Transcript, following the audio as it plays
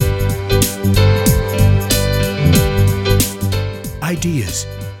ideas,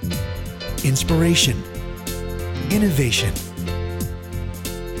 inspiration, innovation.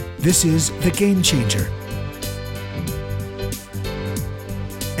 This is The Game Changer.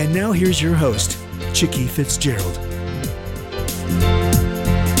 And now here's your host, Chicke Fitzgerald.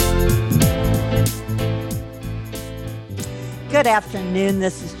 Good afternoon.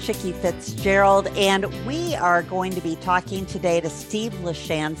 This is Chicke Fitzgerald, and we are going to be talking today to Steve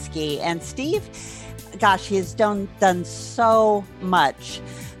Lishansky. And Steve, gosh, he has done so much,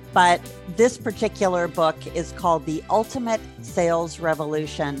 but this particular book is called The Ultimate Sales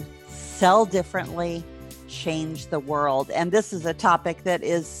Revolution: Sell Differently, Change the World. And this is a topic that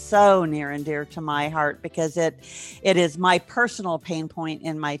is so near and dear to my heart because it is my personal pain point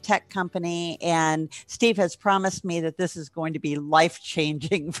in my tech company. And Steve has promised me that this is going to be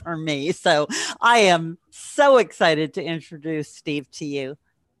life-changing for me. So I am so excited to introduce Steve to you.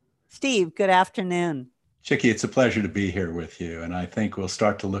 Steve, good afternoon. Chicke, it's a pleasure to be here with you. And I think we'll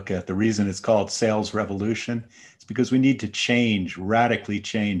start to look at the reason it's called Sales Revolution. It's because we need to radically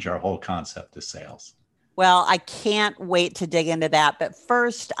change our whole concept of sales. Well, I can't wait to dig into that. But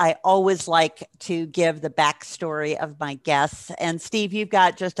first, I always like to give the backstory of my guests. And Steve, you've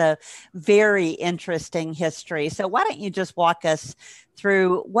got just a very interesting history. So why don't you just walk us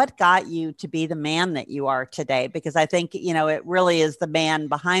through what got you to be the man that you are today? Because I think, it really is the man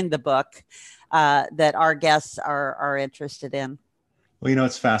behind the book that our guests are interested in. Well,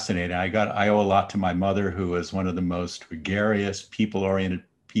 it's fascinating. I owe a lot to my mother, who was one of the most gregarious, people-oriented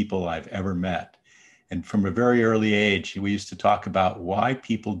people I've ever met. And from a very early age, we used to talk about why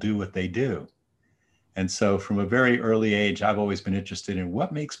people do what they do. And so from a very early age, I've always been interested in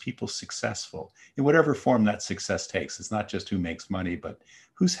what makes people successful in whatever form that success takes. It's not just who makes money, but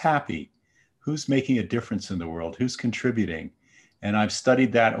who's happy, who's making a difference in the world, who's contributing. And I've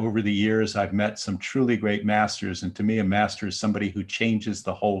studied that over the years. I've met some truly great masters. And to me, a master is somebody who changes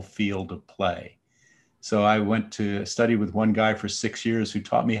the whole field of play. So I went to study with one guy for 6 years who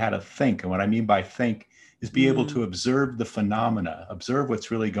taught me how to think. And what I mean by think is be able to observe the phenomena, observe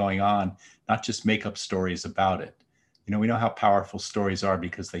what's really going on, not just make up stories about it. We know how powerful stories are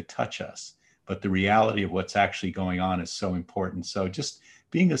because they touch us, but the reality of what's actually going on is so important. So just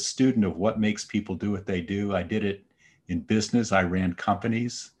being a student of what makes people do what they do. I did it in business. I ran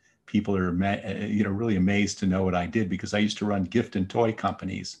companies. People are really amazed to know what I did because I used to run gift and toy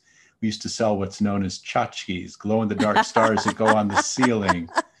companies. We used to sell what's known as tchotchkes, glow-in-the-dark stars that go on the ceiling,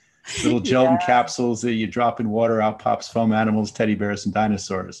 little gelatin capsules that you drop in water, out pops foam animals, teddy bears, and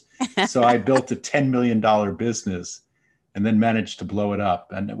dinosaurs. So I built a $10 million business and then managed to blow it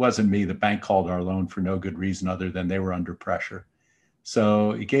up. And it wasn't me. The bank called our loan for no good reason other than they were under pressure.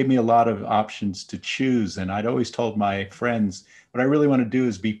 So it gave me a lot of options to choose. And I'd always told my friends, what I really want to do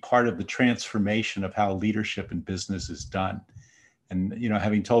is be part of the transformation of how leadership in business is done. And,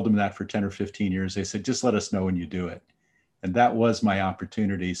 having told them that for 10 or 15 years, they said, just let us know when you do it. And that was my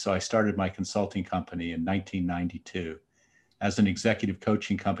opportunity. So I started my consulting company in 1992 as an executive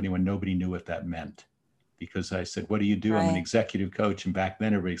coaching company when nobody knew what that meant. Because I said, what do you do? Right. I'm an executive coach. And back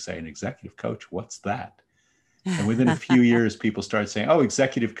then everybody saying, executive coach, what's that? And within a few years, people started saying, oh,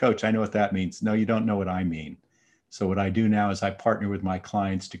 executive coach, I know what that means. No, you don't know what I mean. So what I do now is I partner with my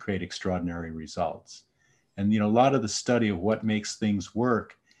clients to create extraordinary results. And, a lot of the study of what makes things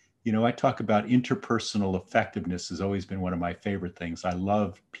work, I talk about interpersonal effectiveness has always been one of my favorite things. I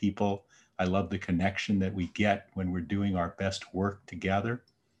love people. I love the connection that we get when we're doing our best work together.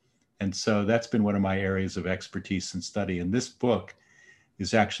 And so that's been one of my areas of expertise and study. And this book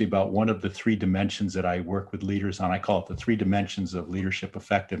is actually about one of the three dimensions that I work with leaders on. I call it the three dimensions of leadership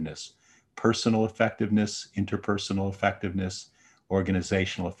effectiveness: personal effectiveness, interpersonal effectiveness,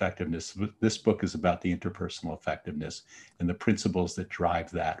 organizational effectiveness. This book is about the interpersonal effectiveness and the principles that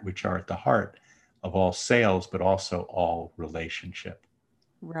drive that, which are at the heart of all sales, but also all relationship.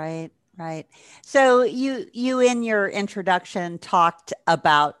 Right. So you in your introduction talked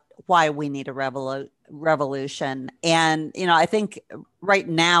about why we need a revolution. And, I think right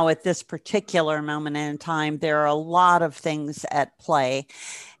now at this particular moment in time, there are a lot of things at play.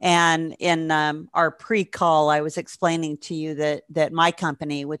 And in our pre-call, I was explaining to you that my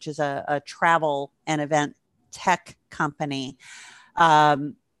company, which is a travel and event tech company,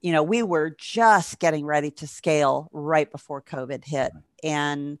 we were just getting ready to scale right before COVID hit.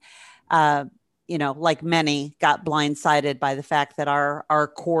 And, like many, got blindsided by the fact that our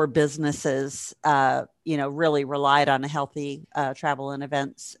core businesses, really relied on a healthy travel and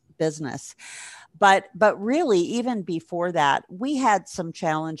events business. But really, even before that, we had some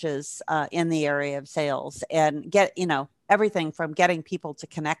challenges in the area of sales and everything from getting people to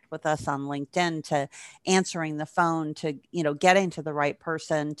connect with us on LinkedIn, to answering the phone, to, getting to the right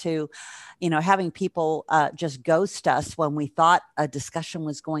person, to, having people just ghost us when we thought a discussion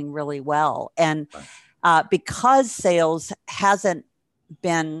was going really well. And because sales hasn't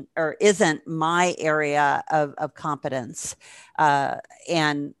been or isn't my area of competence,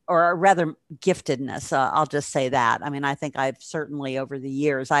 or rather giftedness. I'll just say that. I mean, I think I've certainly over the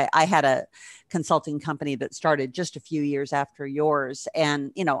years, I had a consulting company that started just a few years after yours.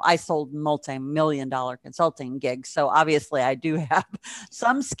 And, I sold multi-million-dollar consulting gigs. So obviously I do have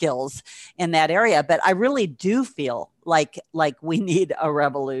some skills in that area, but I really do feel like we need a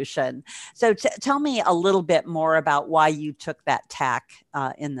revolution. So tell me a little bit more about why you took that tack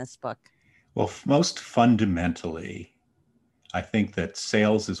in this book. Well, most fundamentally, I think that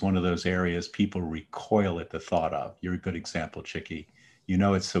sales is one of those areas people recoil at the thought of. You're a good example, Chicke.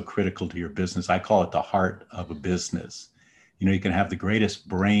 It's so critical to your business. I call it the heart of a business. You can have the greatest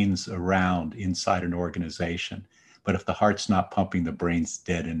brains around inside an organization, but if the heart's not pumping, the brain's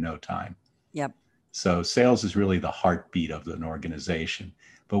dead in no time. Yep. So sales is really the heartbeat of an organization.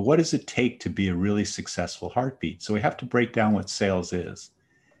 But what does it take to be a really successful heartbeat? So we have to break down what sales is.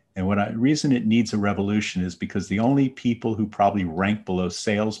 And reason it needs a revolution is because the only people who probably rank below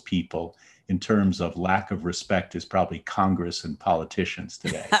salespeople in terms of lack of respect is probably Congress and politicians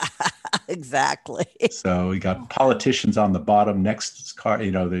today. Exactly. So we got politicians on the bottom. Next car,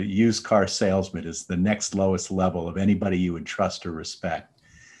 the used car salesman is the next lowest level of anybody you would trust or respect.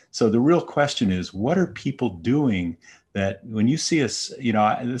 So the real question is, what are people doing that when you see us, I'm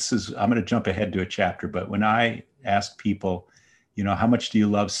going to jump ahead to a chapter, but when I ask people, how much do you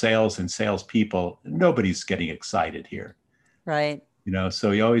love sales and salespeople? Nobody's getting excited here. Right. So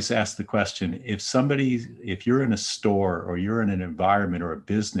you always ask the question, if you're in a store or you're in an environment or a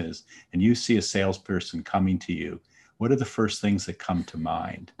business and you see a salesperson coming to you, what are the first things that come to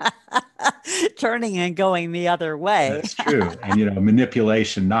mind? Turning and going the other way. That's true. And,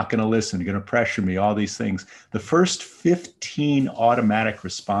 manipulation, not going to listen, going to pressure me, all these things. The first 15 automatic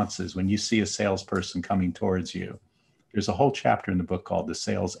responses when you see a salesperson coming towards you, there's a whole chapter in the book called The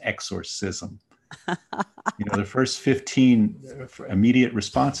Sales Exorcism. The first 15 immediate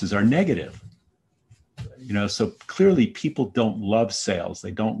responses are negative. So clearly people don't love sales.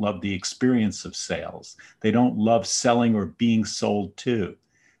 They don't love the experience of sales. They don't love selling or being sold to.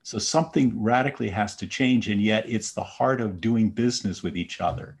 So something radically has to change. And yet it's the heart of doing business with each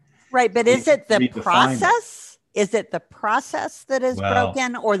other. Right. But is it the process? Is it the process that is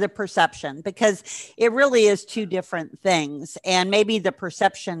broken or the perception? Because it really is two different things. And maybe the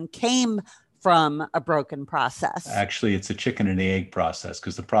perception came from a broken process. Actually, it's a chicken and the egg process,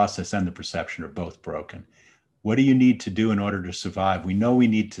 because the process and the perception are both broken. What do you need to do in order to survive? We know we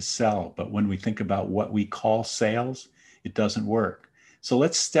need to sell, but when we think about what we call sales, it doesn't work. So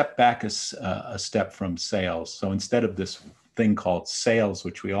let's step back a step from sales. So instead of this thing called sales,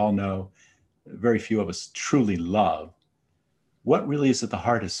 which we all know very few of us truly love, what really is at the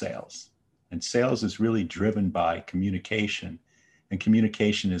heart of sales? And sales is really driven by communication, and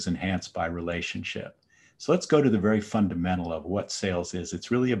communication is enhanced by relationship. So let's go to the very fundamental of what sales is.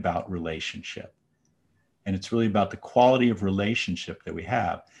 It's really about relationship. And it's really about the quality of relationship that we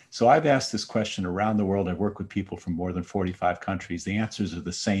have. So I've asked this question around the world. I've worked with people from more than 45 countries. The answers are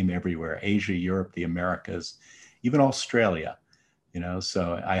the same everywhere: Asia, Europe, the Americas, even Australia.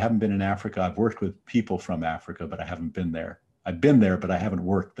 So I haven't been in Africa. I've worked with people from Africa, but I haven't been there. I've been there, but I haven't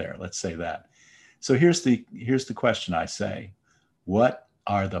worked there. Let's say that. So here's the question I say. What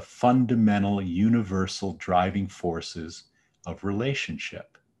are the fundamental universal driving forces of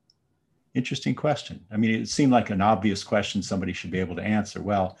relationship? Interesting question. I mean, it seemed like an obvious question somebody should be able to answer.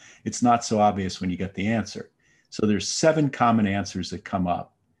 Well, it's not so obvious when you get the answer. So there's 7 common answers that come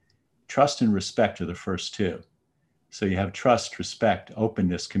up. Trust and respect are the first 2. So you have trust, respect,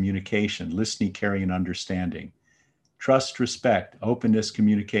 openness, communication, listening, caring, and understanding. Trust, respect, openness,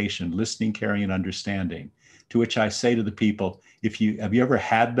 communication, listening, caring, and understanding. To which I say to the people, have you ever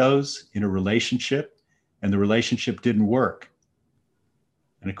had those in a relationship and the relationship didn't work?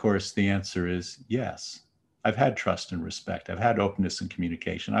 And of course, the answer is yes. I've had trust and respect. I've had openness and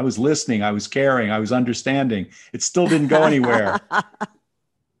communication. I was listening. I was caring. I was understanding. It still didn't go anywhere.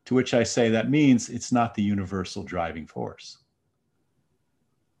 To which I say that means it's not the universal driving force.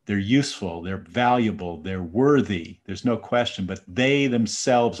 They're useful, they're valuable, they're worthy, there's no question, but they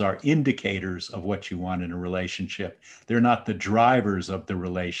themselves are indicators of what you want in a relationship. They're not the drivers of the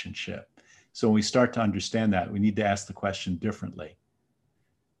relationship. So when we start to understand that, we need to ask the question differently.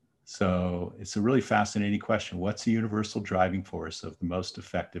 So it's a really fascinating question. What's the universal driving force of the most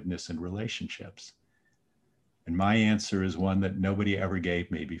effectiveness in relationships? And my answer is one that nobody ever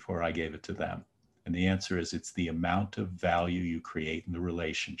gave me before I gave it to them. And the answer is, it's the amount of value you create in the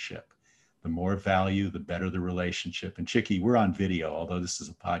relationship. The more value, the better the relationship. And Chicke, we're on video, although this is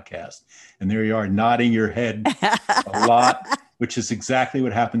a podcast. And there you are nodding your head a lot, which is exactly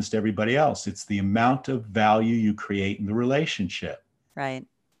what happens to everybody else. It's the amount of value you create in the relationship. Right.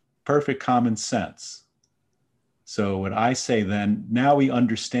 Perfect common sense. So what I say then, now we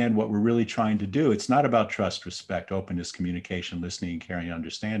understand what we're really trying to do. It's not about trust, respect, openness, communication, listening, caring,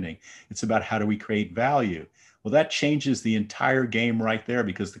 understanding. It's about how do we create value? Well, that changes the entire game right there,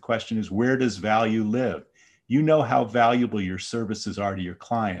 because the question is, where does value live? You know how valuable your services are to your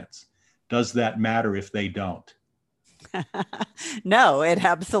clients. Does that matter if they don't? No, it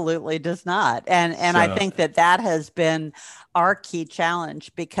absolutely does not. And I think that has been our key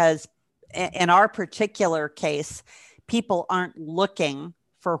challenge, because in our particular case, people aren't looking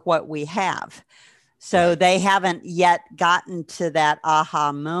for what we have. So Right. They haven't yet gotten to that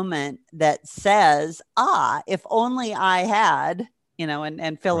aha moment that says, if only I had,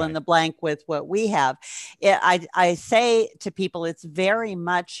 and fill in Right. the blank with what we have. I say to people, it's very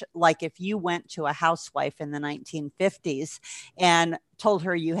much like if you went to a housewife in the 1950s and told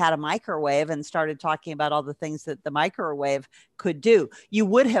her you had a microwave and started talking about all the things that the microwave could do, you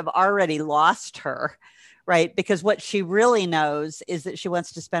would have already lost her. Right. Because what she really knows is that she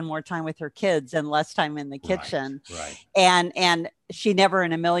wants to spend more time with her kids and less time in the kitchen. Right. And she never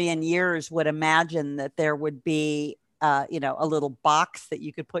in a million years would imagine that there would be a little box that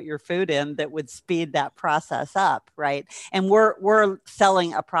you could put your food in that would speed that process up. Right. And we're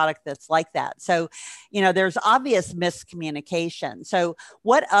selling a product that's like that. So, there's obvious miscommunication. So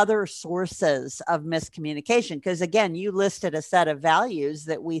what other sources of miscommunication? Because again, you listed a set of values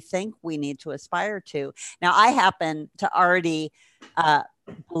that we think we need to aspire to. Now, I happen to already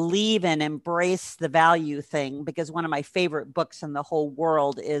believe and embrace the value thing, because one of my favorite books in the whole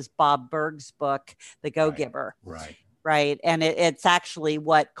world is Bob Burg's book, The Go-Giver. Right. Right. And it's actually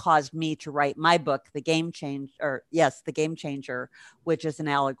what caused me to write my book, The Game Changer, which is an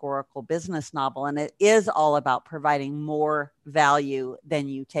allegorical business novel. And it is all about providing more value than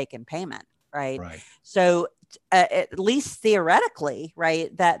you take in payment. Right. So at least theoretically,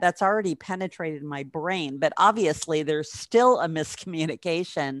 right, that's already penetrated my brain. But obviously, there's still a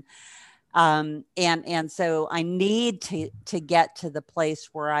miscommunication. And so I need to get to the place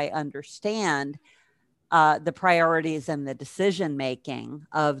where I understand the priorities and the decision making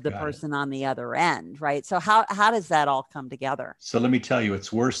of the person on the other end, right? So how does that all come together? So let me tell you,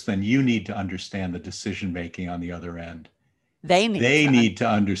 it's worse than you need to understand the decision making on the other end. They need to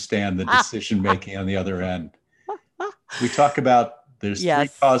understand the decision making on the other end. We talk about there's three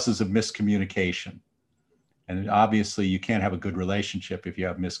causes of miscommunication. And obviously you can't have a good relationship if you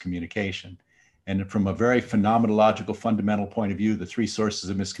have miscommunication. And from a very phenomenological, fundamental point of view, the three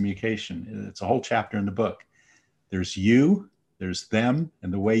sources of miscommunication, it's a whole chapter in the book. There's you, there's them,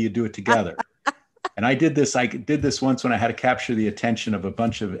 and the way you do it together. And I did this once when I had to capture the attention of a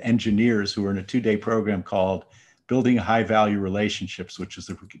bunch of engineers who were in a 2-day program called Building High Value Relationships, which is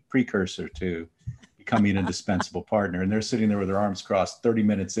the precursor to becoming an indispensable partner. And they're sitting there with their arms crossed 30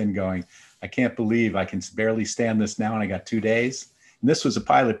 minutes in going, I can't believe I can barely stand this now and I got 2 days. And this was a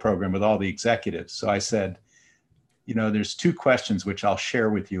pilot program with all the executives. So I said, there's 2 questions which I'll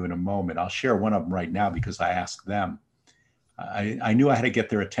share with you in a moment. I'll share one of them right now because I asked them. I knew I had to get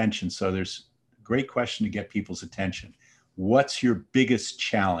their attention. So there's a great question to get people's attention. What's your biggest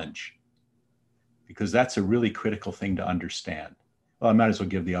challenge? Because that's a really critical thing to understand. Well, I might as well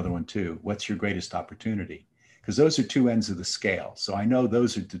give the other one too. What's your greatest opportunity? Because those are 2 ends of the scale. So I know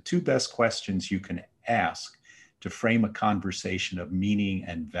those are the 2 best questions you can ask to frame a conversation of meaning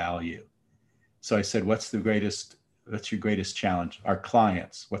and value. So I said, what's your greatest challenge? Our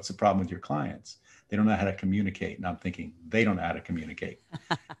clients. What's the problem with your clients? They don't know how to communicate. And I'm thinking, they don't know how to communicate.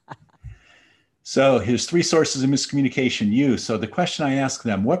 So here's 3 sources of miscommunication. You. So the question I ask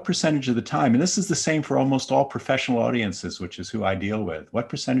them, what percentage of the time, and this is the same for almost all professional audiences, which is who I deal with. What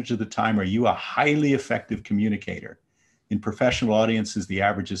percentage of the time are you a highly effective communicator? In professional audiences, the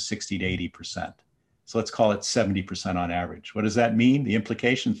average is 60 to 80%. So let's call it 70% on average. What does that mean? The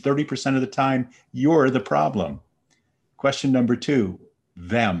implication, 30% of the time, you're the problem. Question number 2,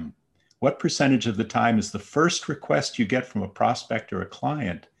 them. What percentage of the time is the first request you get from a prospect or a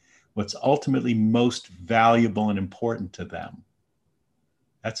client what's ultimately most valuable and important to them?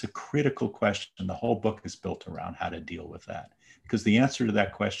 That's a critical question. The whole book is built around how to deal with that. Because the answer to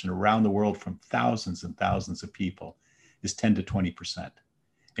that question around the world from thousands and thousands of people is 10 to 20%.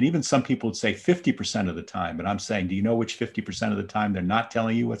 And even some people would say 50% of the time, but I'm saying, do you know which 50% of the time they're not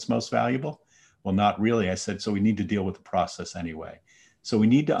telling you what's most valuable? Well, not really. I said, so we need to deal with the process anyway. So we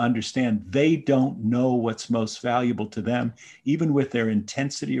need to understand they don't know what's most valuable to them, even with their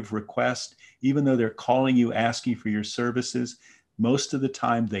intensity of request, even though they're calling you, asking for your services. Most of the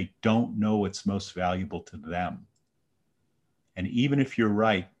time, they don't know what's most valuable to them. And even if you're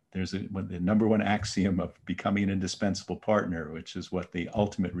right, there's the number one axiom of becoming an indispensable partner, which is what the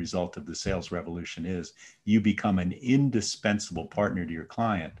ultimate result of the sales revolution is. You become an indispensable partner to your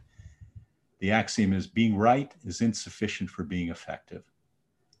client. The axiom is being right is insufficient for being effective.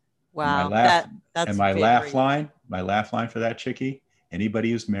 Wow. And my laugh line for that, Chicke,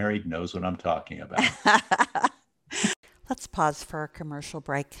 anybody who's married knows what I'm talking about. Let's pause for a commercial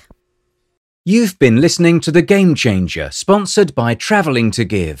break. You've been listening to The Game Changer, sponsored by Traveling to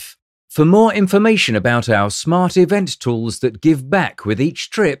Give. For more information about our smart event tools that give back with each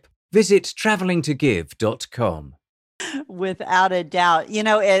trip, visit travelingtogive.com. Without a doubt. You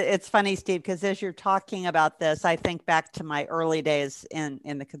know, it's funny, Steve, because as you're talking about this, I think back to my early days in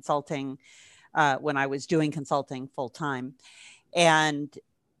the consulting, when I was doing consulting full time. And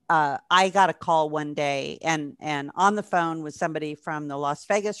I got a call one day and on the phone was somebody from the Las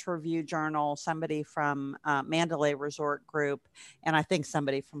Vegas Review Journal, somebody from Mandalay Resort Group, and I think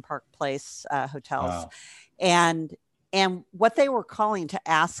somebody from Park Place Hotels. Wow. And what they were calling to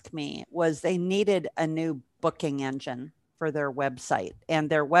ask me was they needed a new booking engine for their website. And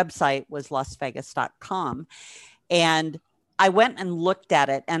their website was lasvegas.com. And I went and looked at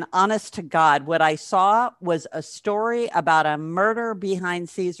it, and honest to God, what I saw was a story about a murder behind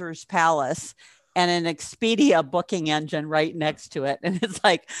Caesar's Palace and an Expedia booking engine right next to it. And it's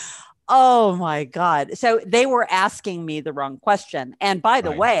like, oh my God. So they were asking me the wrong question. And by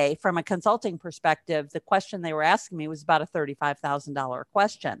the way, from a consulting perspective, the question they were asking me was about a $35,000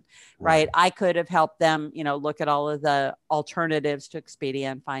 question, right? I could have helped them, look at all of the alternatives to Expedia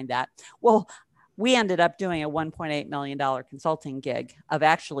and find that. Well, we ended up doing a $1.8 million consulting gig of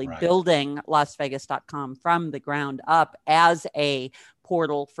actually building lasvegas.com from the ground up as a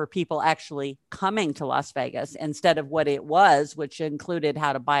portal for people actually coming to Las Vegas instead of what it was, which included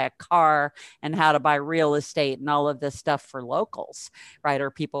how to buy a car and how to buy real estate and all of this stuff for locals, right?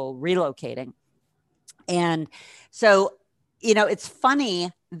 Or people relocating. And so, it's funny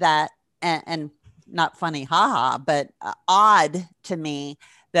that, and not funny, haha, but odd to me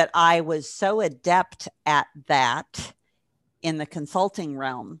that I was so adept at that in the consulting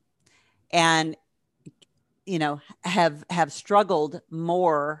realm and, have struggled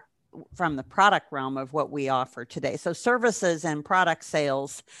more from the product realm of what we offer today. So services and product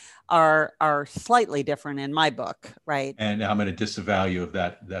sales are slightly different in my book, right? And I'm going to disavow you of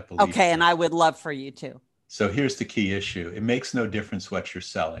that belief. Okay, and I would love for you to. So here's the key issue. It makes no difference what you're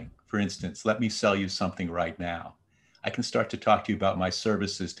selling. For instance, let me sell you something right now. I can start to talk to you about my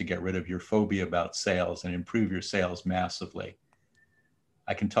services to get rid of your phobia about sales and improve your sales massively.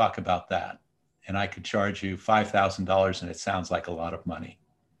 I can talk about that. And I could charge you $5,000 and it sounds like a lot of money.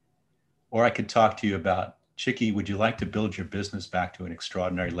 Or I could talk to you about, Chicke, would you like to build your business back to an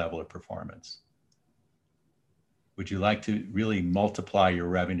extraordinary level of performance? Would you like to really multiply your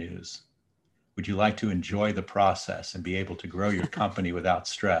revenues? Would you like to enjoy the process and be able to grow your company without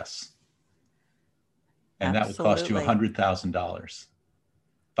stress? And that would cost you $100,000.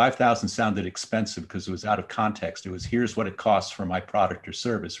 $5,000 sounded expensive because it was out of context. It was, here's what it costs for my product or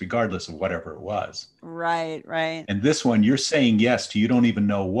service, regardless of whatever it was. Right. And this one, you're saying yes to you don't even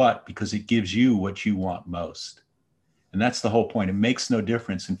know what, because it gives you what you want most. And that's the whole point. It makes no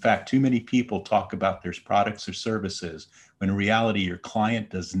difference. In fact, too many people talk about their products or services when in reality, your client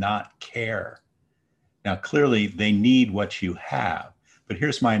does not care. Now, clearly, they need what you have. But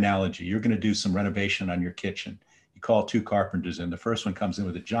here's my analogy. You're going to do some renovation on your kitchen. You call two carpenters in. The first one comes in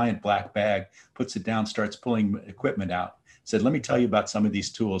with a giant black bag, puts it down, starts pulling equipment out. Said, let me tell you about some of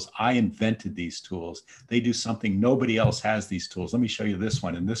these tools. I invented these tools. They do something. Nobody else has these tools. Let me show you this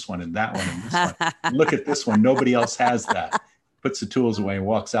one and this one and that one and this one. Look at this one. Nobody else has that. Puts the tools away and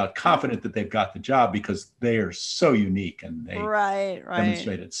walks out confident that they've got the job because they are so unique and they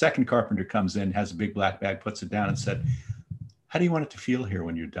demonstrate it. Second carpenter comes in, has a big black bag, puts it down and said, how do you want it to feel here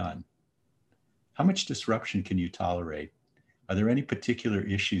when you're done? How much disruption can you tolerate? Are there any particular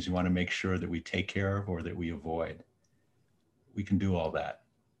issues you want to make sure that we take care of or that we avoid? We can do all that.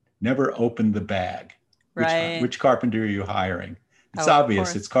 Never open the bag. Which carpenter are you hiring? It's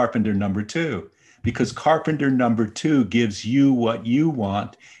obvious. It's carpenter number 2, because carpenter number 2 gives you what you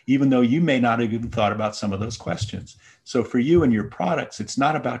want, even though you may not have even thought about some of those questions. So for you and your products, it's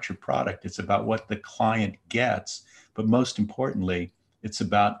not about your product. It's about what the client gets. But most importantly, it's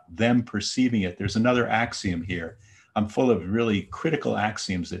about them perceiving it. There's another axiom here. I'm full of really critical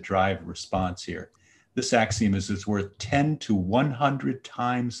axioms that drive response here. This axiom is it's worth 10 to 100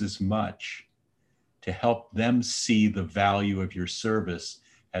 times as much to help them see the value of your service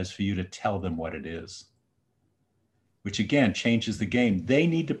as for you to tell them what it is, which again changes the game. They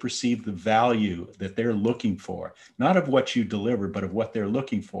need to perceive the value that they're looking for, not of what you deliver, but of what they're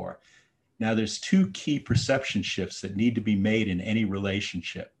looking for. Now, there's two key perception shifts that need to be made in any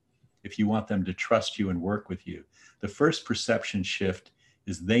relationship if you want them to trust you and work with you. The first perception shift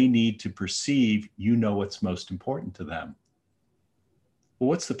is they need to perceive you know what's most important to them. Well,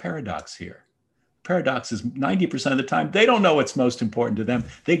 what's the paradox here? Paradox is 90% of the time, they don't know what's most important to them.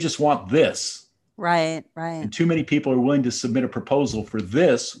 They just want this. Right, right. And too many people are willing to submit a proposal for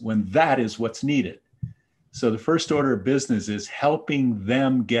this when that is what's needed. So the first order of business is helping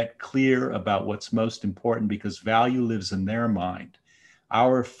them get clear about what's most important, because value lives in their mind.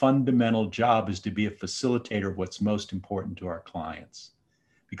 Our fundamental job is to be a facilitator of what's most important to our clients.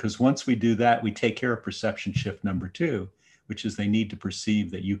 Because once we do that, we take care of perception shift number 2, which is they need to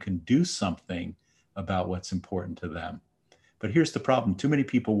perceive that you can do something about what's important to them. But here's the problem. Too many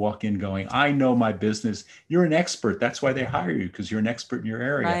people walk in going, I know my business. You're an expert. That's why they hire you, because you're an expert in your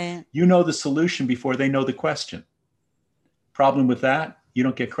area. Right. You know the solution before they know the question. Problem with that, you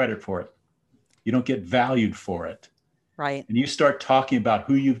don't get credit for it. You don't get valued for it. Right. And you start talking about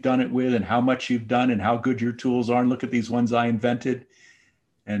who you've done it with and how much you've done and how good your tools are. And look at these ones I invented.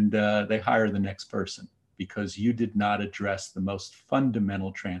 And they hire the next person because you did not address the most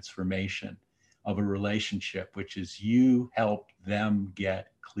fundamental transformation of a relationship, which is you help them get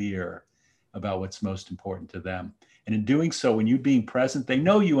clear about what's most important to them. And in doing so, when you being present, they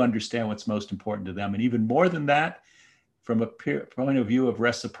know you understand what's most important to them. And even more than that, from a point of view of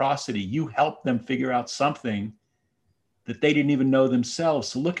reciprocity, you help them figure out something that they didn't even know themselves.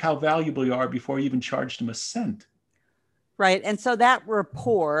 So look how valuable you are before you even charged them a cent. Right. And so that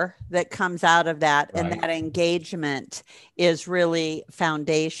rapport that comes out of that and Right. that engagement is really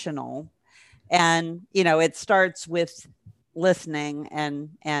foundational. And, you know, it starts with listening and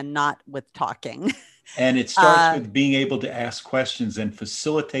not with talking. And it starts with being able to ask questions and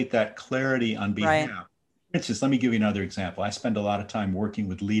facilitate that clarity on behalf. Right. For instance, let me give you another example. I spend a lot of time working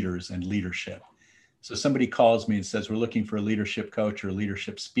with leaders and leadership. So somebody calls me and says, we're looking for a leadership coach or a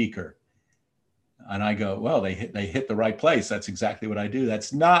leadership speaker. And I go, well, they hit the right place. That's exactly what I do.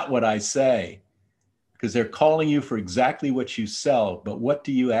 That's not what I say, because they're calling you for exactly what you sell. But what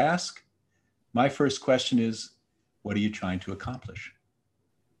do you ask? My first question is, what are you trying to accomplish?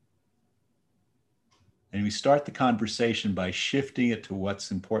 And we start the conversation by shifting it to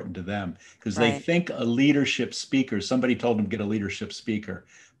what's important to them, because they think a leadership speaker, somebody told them to get a leadership speaker.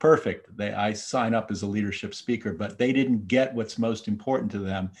 Perfect. I sign up as a leadership speaker, but they didn't get what's most important to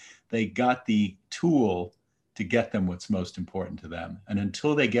them. They got the tool to get them what's most important to them. And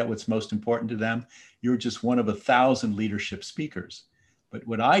until they get what's most important to them, you're just one of 1,000 leadership speakers. But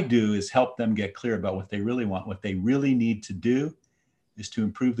what I do is help them get clear about what they really want. What they really need to do is to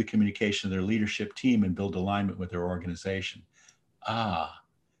improve the communication of their leadership team and build alignment with their organization.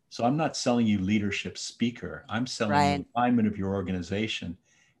 So I'm not selling you leadership speaker. I'm selling you alignment of your organization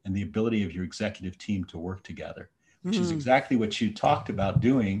and the ability of your executive team to work together, which is exactly what you talked about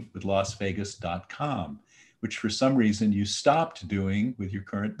doing with 𝗲𝘅𝗽𝗃𝗃𝗃.com, which for some reason you stopped doing with your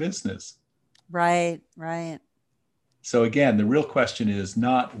current business. Right, right. So again, the real question is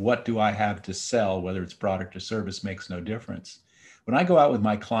not what do I have to sell, whether it's product or service makes no difference. When I go out with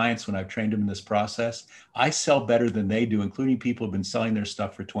my clients, when I've trained them in this process, I sell better than they do, including people who've been selling their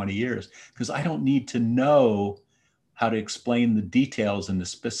stuff for 20 years, because I don't need to know how to explain the details and the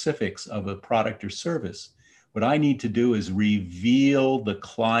specifics of a product or service. What I need to do is reveal the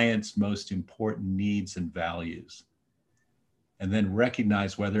client's most important needs and values, and then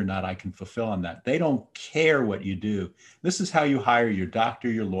recognize whether or not I can fulfill on that. They don't care what you do. This is how you hire your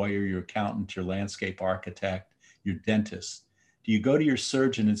doctor, your lawyer, your accountant, your landscape architect, your dentist. Do you go to your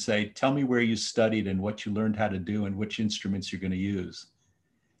surgeon and say, tell me where you studied and what you learned how to do and which instruments you're going to use?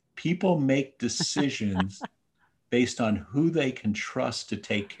 People make decisions based on who they can trust to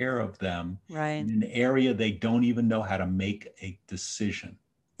take care of them in an area they don't even know how to make a decision.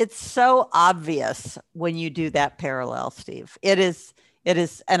 It's so obvious when you do that parallel, Steve. It is,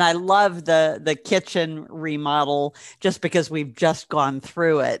 and I love the kitchen remodel just because we've just gone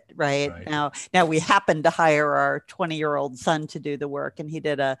through it, right? Now we happen to hire our 20-year-old son to do the work, and he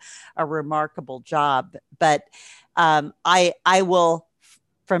did a remarkable job. But I will,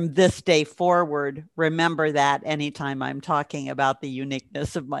 from this day forward, remember that anytime I'm talking about the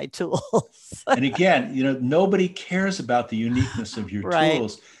uniqueness of my tools. And again, nobody cares about the uniqueness of your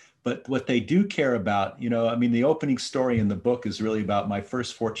tools. But what they do care about, I mean, the opening story in the book is really about my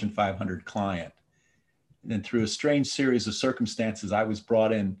first Fortune 500 client. And then through a strange series of circumstances, I was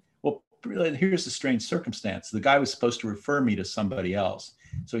brought in. Well, here's the strange circumstance. The guy was supposed to refer me to somebody else.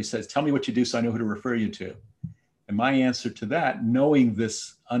 So he says, tell me what you do so I know who to refer you to. And my answer to that, knowing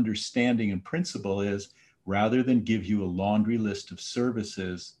this understanding and principle, is rather than give you a laundry list of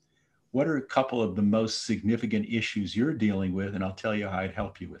services, what are a couple of the most significant issues you're dealing with? And I'll tell you how I'd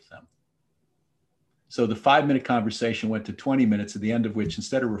help you with them. So the 5-minute conversation went to 20 minutes, at the end of which,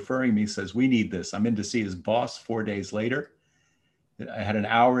 instead of referring me, says, we need this. I'm in to see his boss 4 days later. I had an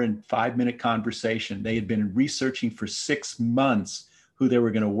hour and 5-minute conversation. They had been researching for 6 months who they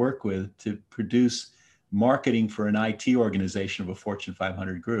were going to work with to produce marketing for an IT organization of a Fortune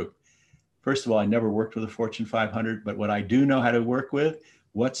 500 group. First of all, I never worked with a Fortune 500, but what I do know how to work with,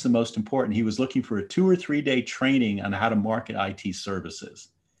 what's the most important? He was looking for a 2 or 3 day training on how to market IT services.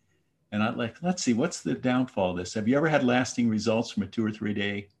 And I'm like, let's see, what's the downfall of this? Have you ever had lasting results from a 2 or 3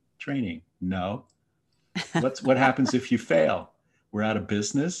 day training? No. What happens if you fail? We're out of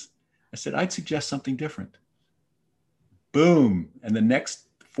business. I said, I'd suggest something different. Boom. And the next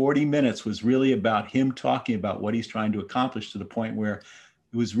 40 minutes was really about him talking about what he's trying to accomplish, to the point where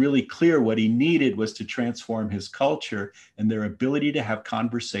it was really clear what he needed was to transform his culture and their ability to have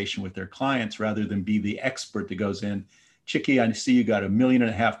conversation with their clients rather than be the expert that goes in, Chicke, I see you got $1.5 million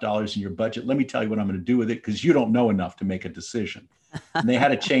in your budget. Let me tell you what I'm going to do with it, because you don't know enough to make a decision. And they had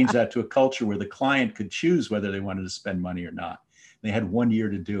to change that to a culture where the client could choose whether they wanted to spend money or not. They had 1 year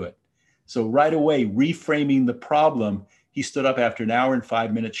to do it. So right away, reframing the problem, he stood up after an hour and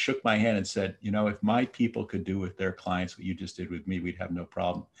 5 minutes, shook my hand and said, if my people could do with their clients what you just did with me, we'd have no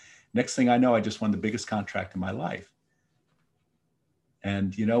problem. Next thing I know, I just won the biggest contract in my life.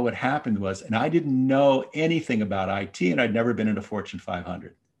 And what happened was, and I didn't know anything about IT, and I'd never been in a Fortune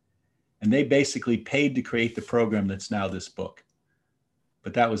 500. And they basically paid to create the program that's now this book.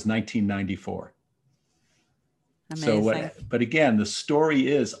 But that was 1994. Amazing. But again, the story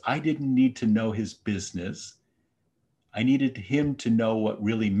is, I didn't need to know his business. I needed him to know what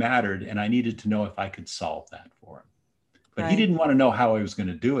really mattered, and I needed to know if I could solve that for him. But He didn't want to know how I was going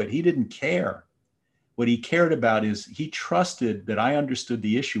to do it. He didn't care. What he cared about is he trusted that I understood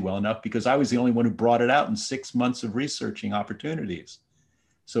the issue well enough, because I was the only one who brought it out in 6 months of researching opportunities.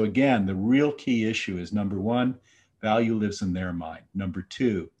 So again, the real key issue is, number one, value lives in their mind. Number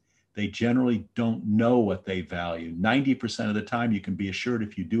two, they generally don't know what they value. 90% of the time, you can be assured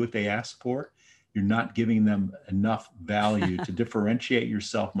if you do what they ask for, you're not giving them enough value to differentiate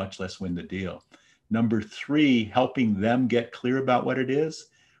yourself, much less win the deal. Number three, helping them get clear about what it is,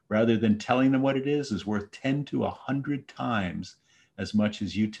 rather than telling them what it is worth 10 to 100 times as much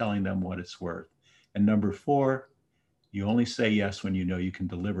as you telling them what it's worth. And number four, you only say yes when you know you can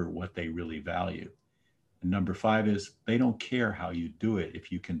deliver what they really value. And number five is, they don't care how you do it if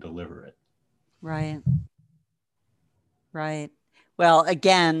you can deliver it. Right. Right. Well,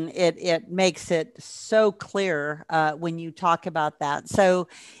 again, it makes it so clear when you talk about that. So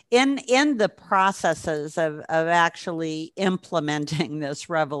in the processes of actually implementing this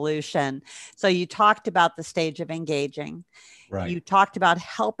revolution, so you talked about the stage of engaging. Right. You talked about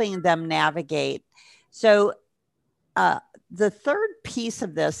helping them navigate. So the third piece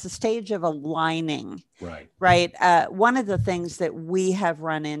of this, the stage of aligning. Right. One of the things that we have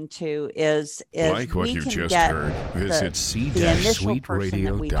run into is like what you just heard. Visit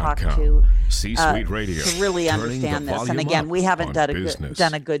𝗲𝗃𝗃𝗃.com. C-Suite Radio. To really understand this. And again, we haven't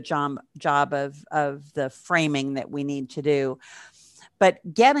done a good job of the framing that we need to do.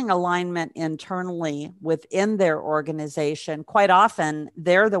 But getting alignment internally within their organization, quite often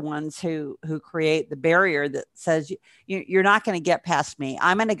they're the ones who create the barrier that says, you're not going to get past me.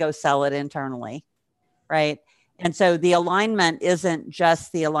 I'm going to go sell it internally, right? And so the alignment isn't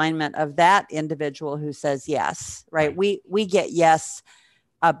just the alignment of that individual who says yes, right? We get yes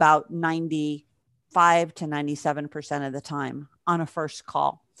about 95 to 97% of the time on a first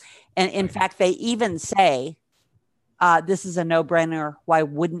call. And in fact, they even say, this is a no-brainer. Why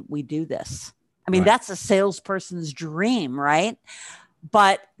wouldn't we do this? I mean, that's a salesperson's dream, right?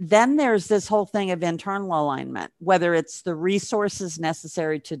 But then there's this whole thing of internal alignment, whether it's the resources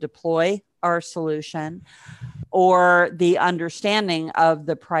necessary to deploy our solution or the understanding of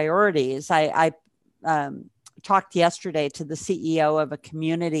the priorities. I talked yesterday to the CEO of a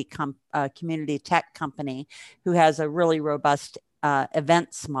community tech company who has a really robust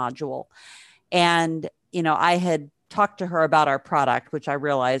events module. And, I had talked to her about our product, which I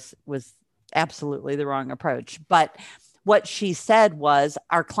realized was absolutely the wrong approach. But what she said was,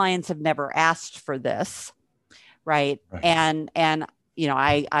 our clients have never asked for this, right? And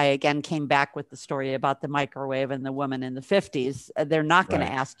I again came back with the story about the microwave and the woman in the 50s. They're not going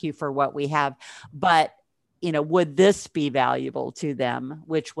to ask you for what we have, but would this be valuable to them,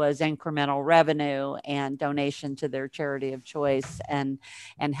 which was incremental revenue and donation to their charity of choice and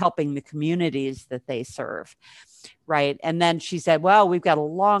helping the communities that they serve. Right. And then she said, well, we've got a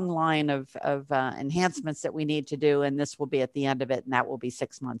long line of enhancements that we need to do, and this will be at the end of it, and that will be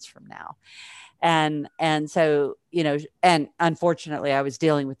 6 months from now. And so, and unfortunately, I was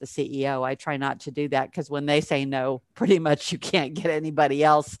dealing with the CEO. I try not to do that because when they say no, pretty much you can't get anybody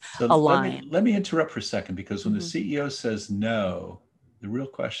else aligned. Let me interrupt for a second, because when the CEO says no, the real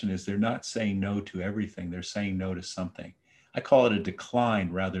question is they're not saying no to everything. They're saying no to something. I call it a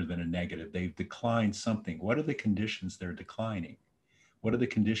decline rather than a negative. They've declined something. What are the conditions they're declining? What are the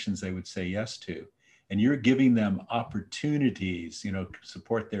conditions they would say yes to? And you're giving them opportunities,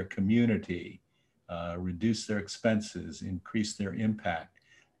 support their community, reduce their expenses, increase their impact.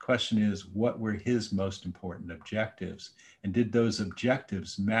 The question is, what were his most important objectives? And did those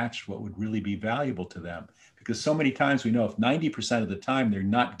objectives match what would really be valuable to them? Because so many times we know if 90% of the time they're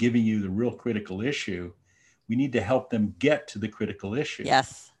not giving you the real critical issue, we need to help them get to the critical issue.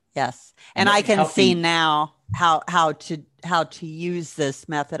 Yes. And I can see now how to use this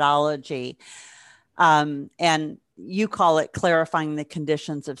methodology. And you call it clarifying the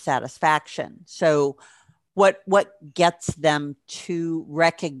conditions of satisfaction. So what gets them to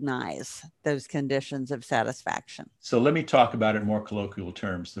recognize those conditions of satisfaction? So let me talk about it in more colloquial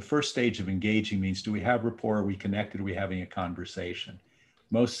terms. The first stage of engaging means, do we have rapport? Are we connected? Are we having a conversation?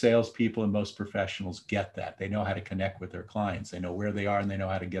 Most salespeople and most professionals get that. They know how to connect with their clients. They know where they are, and they know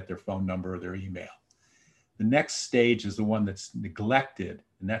how to get their phone number or their email. The next stage is the one that's neglected,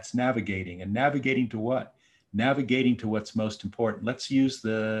 and that's navigating. And navigating to what? Navigating to what's most important. Let's use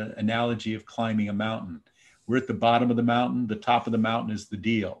the analogy of climbing a mountain. We're at the bottom of the mountain. The top of the mountain is the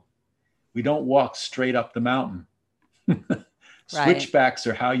deal. We don't walk straight up the mountain. Switchbacks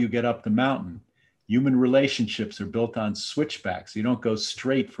are how you get up the mountain. Human relationships are built on switchbacks. You don't go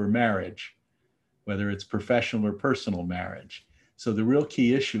straight for marriage, whether it's professional or personal marriage. So the real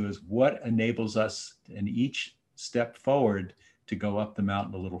key issue is what enables us in each step forward to go up the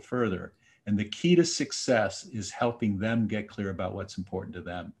mountain a little further. And the key to success is helping them get clear about what's important to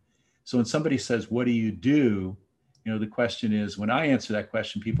them. So when somebody says, what do you do? The question is, when I answer that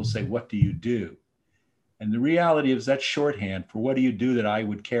question, people say, what do you do? And the reality is that's shorthand for what do you do that I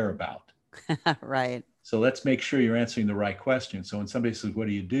would care about? Right. So let's make sure you're answering the right question. So when somebody says, what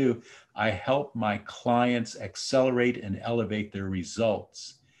do you do? I help my clients accelerate and elevate their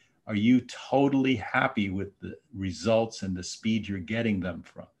results. Are you totally happy with the results and the speed you're getting them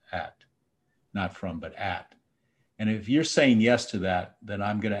at? And if you're saying yes to that, then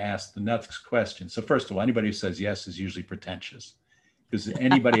I'm going to ask the next question. So first of all, anybody who says yes is usually pretentious, because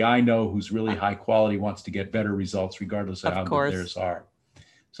anybody I know who's really high quality wants to get better results regardless of how good theirs are.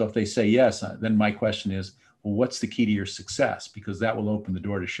 So if they say yes, then my question is, well, what's the key to your success? Because that will open the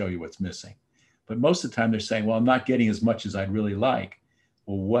door to show you what's missing. But most of the time they're saying, well, I'm not getting as much as I'd really like.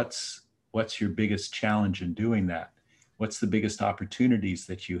 Well, what's your biggest challenge in doing that? What's the biggest opportunities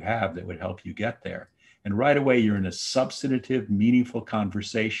that you have that would help you get there? And right away, you're in a substantive, meaningful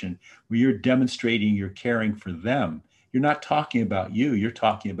conversation where you're demonstrating you're caring for them. You're not talking about you. You're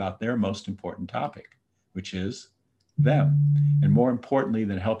talking about their most important topic, which is them. And more importantly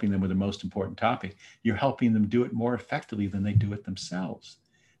than helping them with the most important topic, you're helping them do it more effectively than they do it themselves.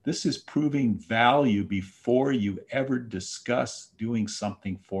 This is proving value before you ever discuss doing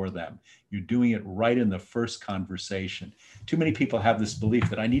something for them. You're doing it right in the first conversation. Too many people have this belief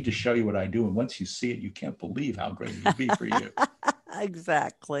that I need to show you what I do. And once you see it, you can't believe how great it would be for you.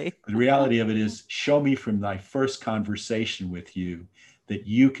 Exactly. The reality of it is, show me from my first conversation with you that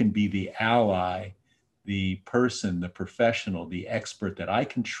you can be the ally, the person, the professional, the expert that I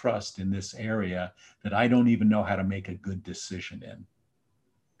can trust in this area that I don't even know how to make a good decision in.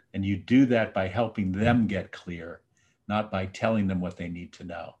 And you do that by helping them get clear, not by telling them what they need to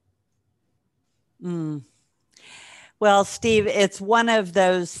know. Well, Steve, it's one of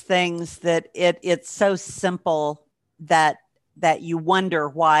those things that it's so simple that you wonder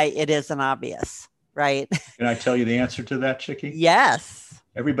why it isn't obvious, right? Can I tell you the answer to that, Chicke? Yes.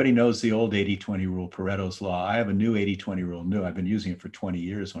 Everybody knows the old 80-20 rule, Pareto's law. I have a new 80-20 rule. I've been using it for 20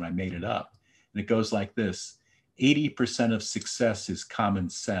 years when I made it up. And it goes like this. 80% of success is common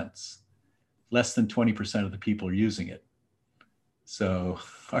sense. Less than 20% of the people are using it. So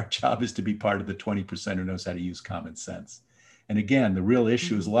our job is to be part of the 20% who knows how to use common sense. And again, the real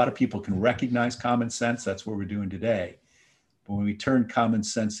issue is a lot of people can recognize common sense. That's what we're doing today. But when we turn common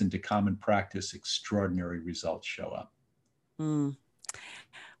sense into common practice, extraordinary results show up.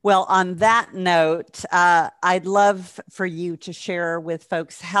 Well, on that note, I'd love for you to share with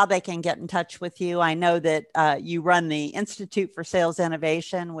folks how they can get in touch with you. I know that you run the Institute for Sales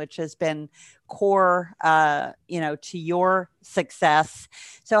Innovation, which has been core, to your success.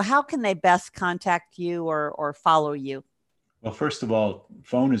 So how can they best contact you or follow you? Well, first of all,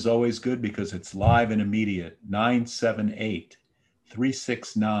 phone is always good because it's live and immediate.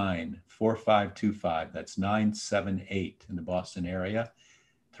 978-369-4525. That's 978 in the Boston area.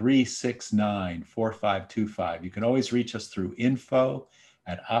 369-4525. You can always reach us through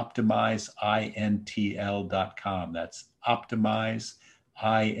info@optimizeintl.com. That's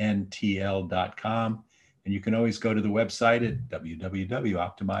optimizeintl.com. And you can always go to the website at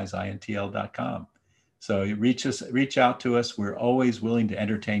www.optimizeintl.com. So you reach out to us. We're always willing to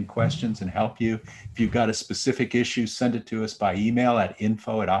entertain questions and help you. If you've got a specific issue, send it to us by email at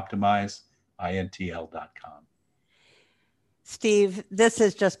info@optimizeintl.com. Steve, this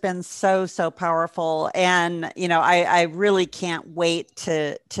has just been so powerful. And, I really can't wait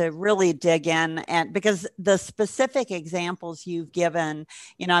to really dig in, and because the specific examples you've given,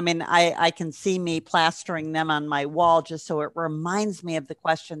 I can see me plastering them on my wall just so it reminds me of the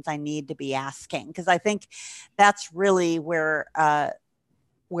questions I need to be asking. Because I think that's really where I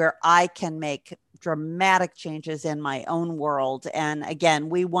can make dramatic changes in my own world. And again,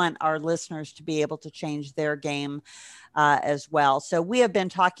 we want our listeners to be able to change their game as well. So we have been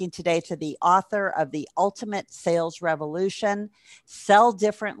talking today to the author of The Ultimate Sales Revolution, Sell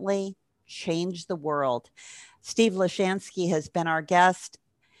Differently, Change the World. Steve Lishansky has been our guest.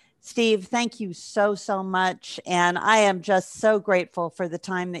 Steve, thank you so much. And I am just so grateful for the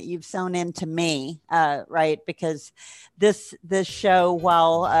time that you've sown into me, because this show,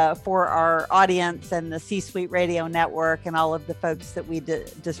 while for our audience and the C-Suite Radio Network and all of the folks that we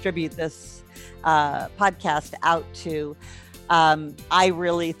distribute this podcast out to, I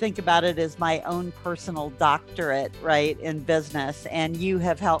really think about it as my own personal doctorate, in business. And you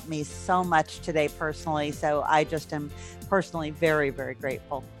have helped me so much today personally. So I just am personally very, very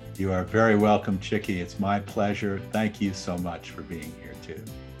grateful. You are very welcome, Chicke. It's my pleasure. Thank you so much for being here too.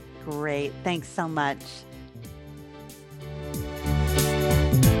 Great. Thanks so much.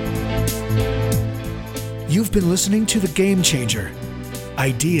 You've been listening to The Game Changer.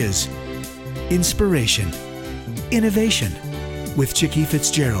 Ideas, inspiration, innovation with Chicke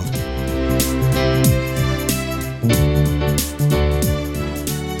Fitzgerald.